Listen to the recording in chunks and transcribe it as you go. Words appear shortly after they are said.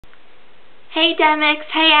Hey Demyx,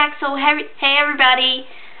 hey Axel, hey everybody.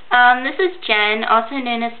 This is Jen, also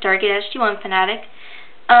known as Stargate SG1 Fanatic.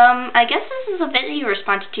 I guess this is a video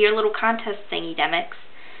response to your little contest thingy, Demyx.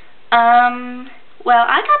 Well,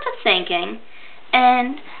 I got to thinking,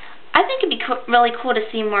 and I think it'd be really cool to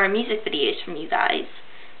see more music videos from you guys.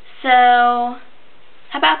 So,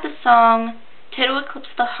 how about the song Total Eclipse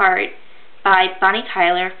the Heart by Bonnie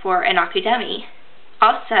Tyler for an AkuDemy?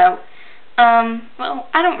 Also, well,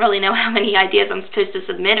 I don't really know how many ideas I'm supposed to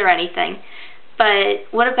submit or anything, but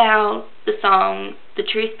what about the song The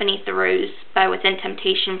Truth Beneath the Rose by Within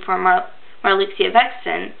Temptation for Marluxia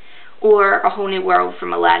Vexen, or A Whole New World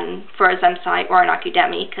from Aladdin for a XemSai or an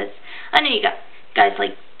AkuDemy, because I know you guys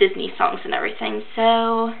like Disney songs and everything,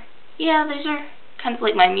 so yeah, those are kind of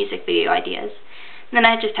like my music video ideas. And then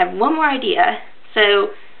I just have one more idea, so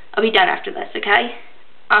I'll be done after this, okay?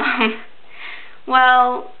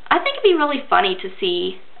 Well, I think it'd be really funny to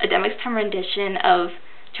see a Demyx Time rendition of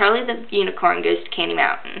Charlie the Unicorn Goes to Candy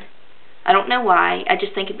Mountain. I don't know why, I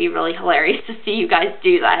just think it'd be really hilarious to see you guys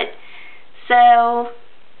do that. So,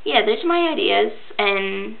 yeah, those are my ideas,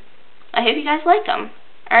 and I hope you guys like them.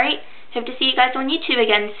 Alright, hope to see you guys on YouTube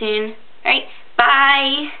again soon. Alright,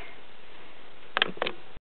 bye!